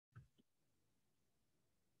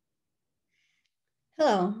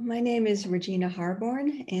Hello, my name is Regina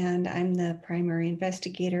Harbourne, and I'm the primary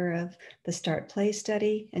investigator of the START Play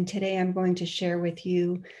study. And today I'm going to share with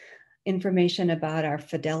you information about our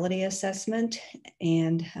Fidelity assessment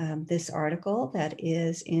and this article that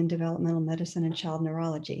is in Developmental Medicine and Child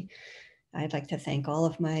Neurology. I'd like to thank all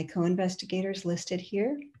of my co-investigators listed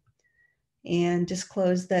here and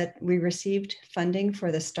disclose that we received funding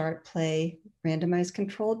for the START Play randomized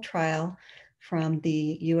controlled trial from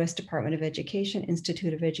the U.S. Department of Education,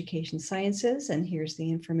 Institute of Education Sciences, and here's the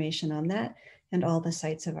information on that and all the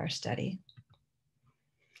sites of our study.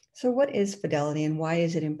 So what is Fidelity and why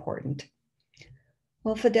is it important?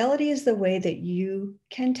 Well, Fidelity is the way that you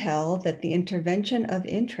can tell that the intervention of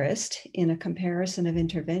interest in a comparison of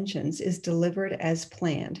interventions is delivered as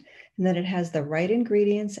planned and that it has the right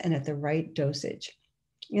ingredients and at the right dosage.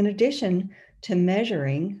 In addition to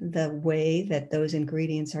measuring the way that those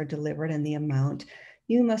ingredients are delivered and the amount,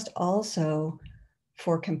 you must also,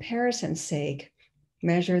 for comparison's sake,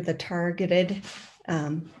 measure the targeted,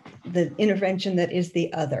 the intervention that is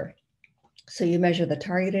the other. So you measure the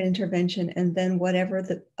targeted intervention and then whatever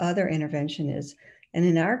the other intervention is. And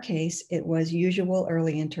in our case, it was usual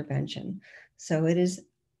early intervention. So it is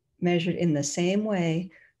measured in the same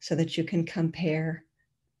way so that you can compare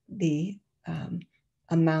the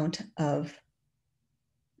amount of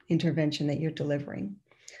intervention that you're delivering.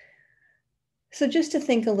 So just to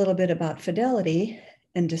think a little bit about Fidelity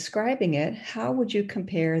and describing it, how would you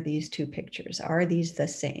compare these two pictures? Are these the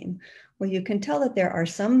same? Well, you can tell that there are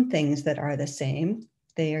some things that are the same.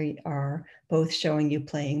 They are both showing you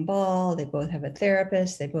playing ball. They both have a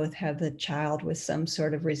therapist. They both have the child with some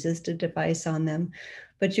sort of resistive device on them.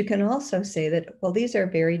 But you can also say that, well, these are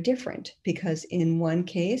very different because in one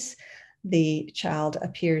case, the child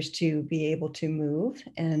appears to be able to move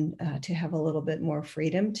and to have a little bit more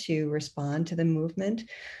freedom to respond to the movement.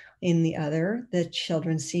 In the other, the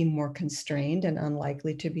children seem more constrained and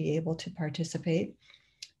unlikely to be able to participate.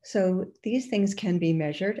 So these things can be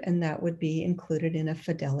measured, and that would be included in a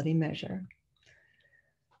Fidelity measure.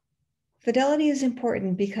 Fidelity is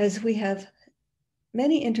important because we have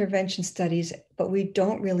many intervention studies, but we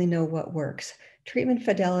don't really know what works. Treatment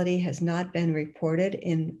fidelity has not been reported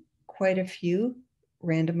in quite a few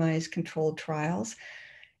randomized controlled trials.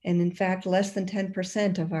 And in fact, less than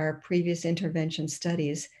 10% of our previous intervention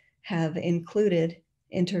studies have included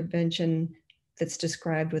intervention that's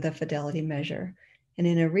described with a fidelity measure. And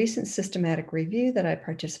in a recent systematic review that I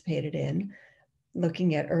participated in,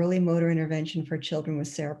 looking at early motor intervention for children with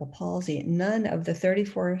cerebral palsy, none of the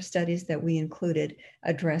 34 studies that we included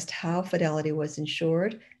addressed how fidelity was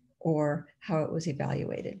ensured or how it was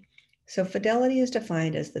evaluated. So fidelity is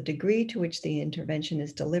defined as the degree to which the intervention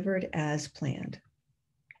is delivered as planned.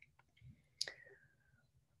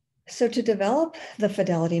 So to develop the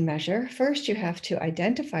fidelity measure, first you have to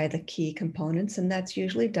identify the key components, and that's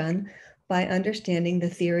usually done by understanding the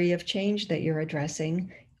theory of change that you're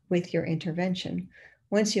addressing with your intervention.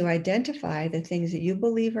 Once you identify the things that you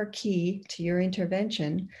believe are key to your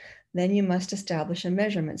intervention, then you must establish a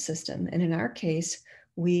measurement system. And in our case,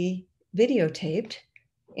 we videotaped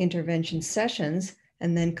intervention sessions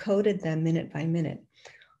and then coded them minute by minute.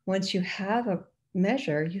 Once you have a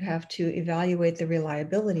measure, you have to evaluate the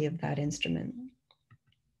reliability of that instrument.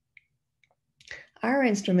 Our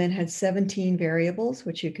instrument had 17 variables,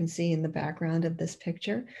 which you can see in the background of this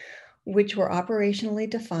picture, which were operationally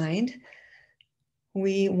defined.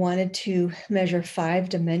 We wanted to measure 5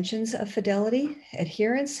 dimensions of fidelity: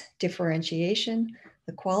 adherence, differentiation,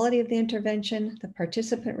 the quality of the intervention, the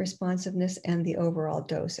participant responsiveness, and the overall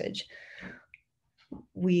dosage.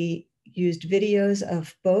 We used videos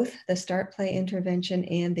of both the START Play intervention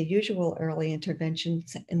and the usual early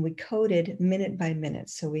interventions, and we coded minute by minute.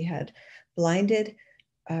 So we had blinded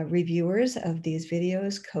reviewers of these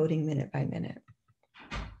videos coding minute by minute.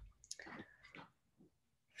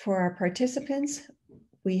 For our participants,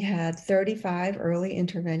 we had 35 early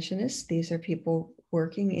interventionists. These are people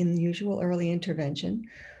working in usual early intervention,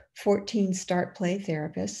 14 START Play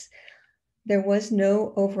therapists. There was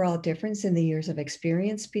no overall difference in the years of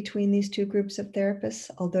experience between these two groups of therapists,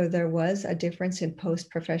 although there was a difference in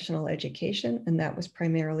post-professional education, and that was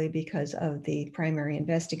primarily because of the primary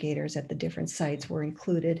investigators at the different sites were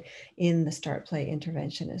included in the START Play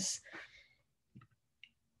interventionists.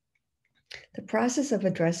 The process of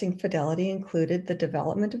addressing fidelity included the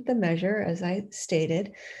development of the measure. As I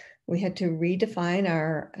stated, we had to redefine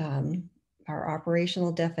our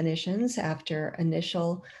operational definitions after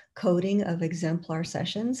initial coding of exemplar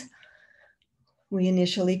sessions. We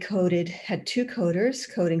initially had 2 coders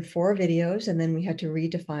coding 4 videos, and then we had to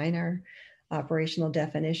redefine our operational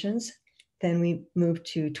definitions. Then we moved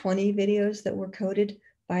to 20 videos that were coded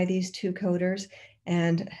by these two coders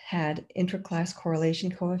and had intra-class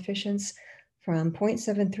correlation coefficients from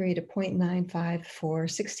 0.73 to 0.95 for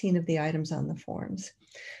 16 of the items on the forms.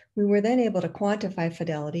 We were then able to quantify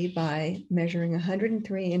fidelity by measuring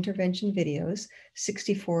 103 intervention videos.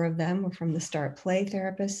 64 of them were from the start play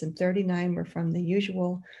therapists and 39 were from the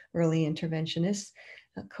usual early interventionists,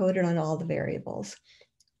 coded on all the variables.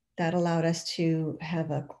 That allowed us to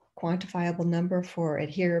have a quantifiable number for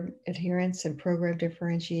adherence and program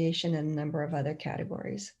differentiation and a number of other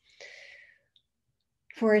categories.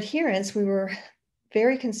 For adherence, we were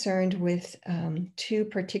very concerned with two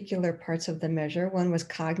particular parts of the measure. One was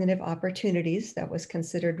cognitive opportunities. That was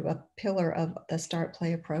considered a pillar of the start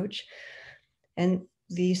play approach. And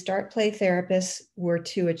the start play therapists were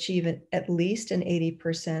to achieve at least an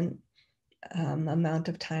 80% amount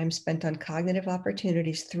of time spent on cognitive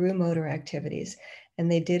opportunities through motor activities. And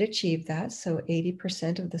they did achieve that. So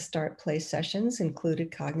 80% of the start play sessions included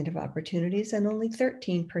cognitive opportunities, and only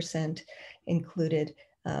 13%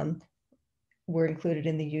 were included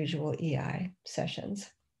in the usual EI sessions.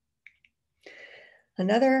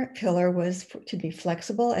 Another pillar was to be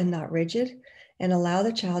flexible and not rigid and allow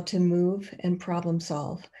the child to move and problem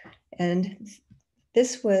solve. And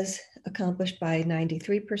this was accomplished by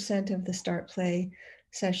 93% of the start play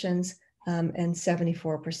sessions and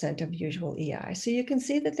 74% of usual EI. So you can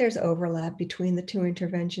see that there's overlap between the two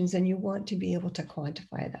interventions, and you want to be able to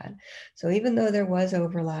quantify that. So even though there was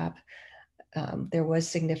overlap, there was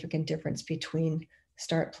significant difference between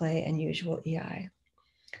start play and usual EI.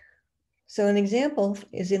 So an example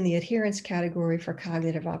is in the adherence category for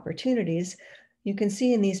cognitive opportunities. You can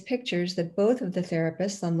see in these pictures that both of the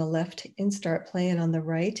therapists on the left in start play and on the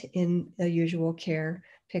right in the usual care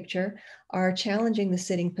picture are challenging the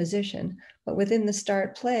sitting position. But within the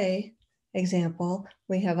start play example,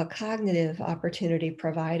 we have a cognitive opportunity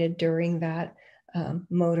provided during that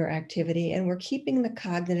motor activity, and we're keeping the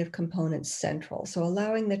cognitive components central. So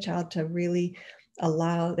allowing the child to really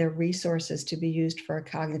allow their resources to be used for a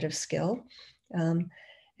cognitive skill. And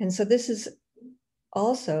so this is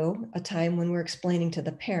also a time when we're explaining to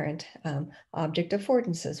the parent object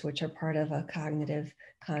affordances, which are part of a cognitive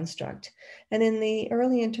construct. And in the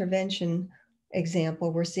early intervention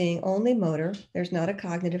example, we're seeing only motor. There's not a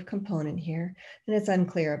cognitive component here, and it's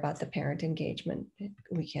unclear about the parent engagement.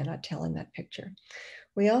 We cannot tell in that picture.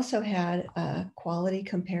 We also had quality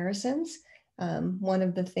comparisons. One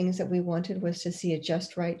of the things that we wanted was to see a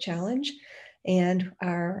just right challenge, and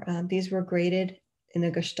these were graded in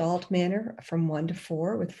a Gestalt manner from 1 to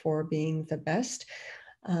 4, with 4 being the best.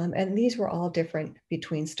 And these were all different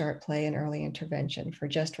between start play and early intervention. For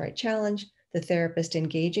just right challenge, the therapist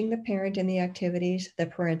engaging the parent in the activities, the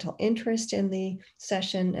parental interest in the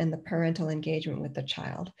session, and the parental engagement with the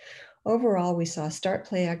child. Overall, we saw start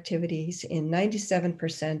play activities in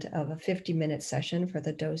 97% of a 50-minute session for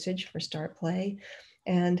the dosage for start play,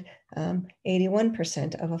 and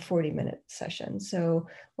 81% of a 40-minute session. So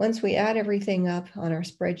once we add everything up on our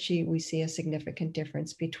spreadsheet, we see a significant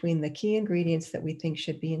difference between the key ingredients that we think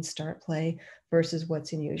should be in start play versus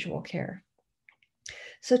what's in usual care.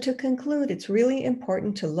 So to conclude, it's really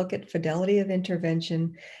important to look at fidelity of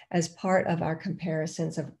intervention as part of our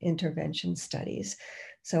comparisons of intervention studies.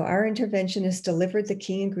 So our interventionists delivered the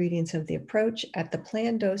key ingredients of the approach at the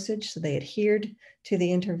planned dosage, so they adhered to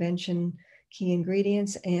the intervention key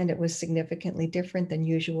ingredients, and it was significantly different than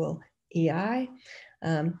usual EI.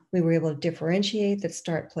 We were able to differentiate that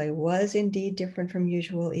start play was indeed different from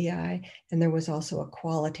usual EI, and there was also a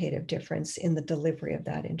qualitative difference in the delivery of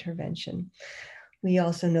that intervention. We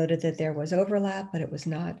also noted that there was overlap, but it was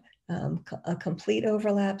not a complete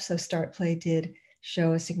overlap, so start play did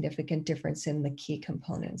show a significant difference in the key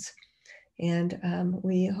components. And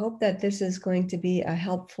we hope that this is going to be a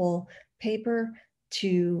helpful paper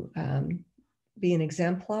to be an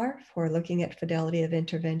exemplar for looking at fidelity of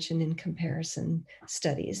intervention in comparison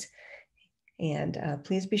studies. And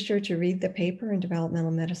please be sure to read the paper in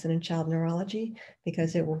Developmental Medicine and Child Neurology,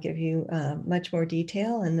 because it will give you much more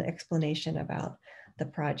detail and explanation about the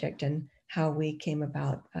project and how we came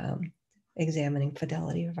about examining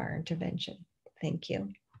fidelity of our intervention. Thank you.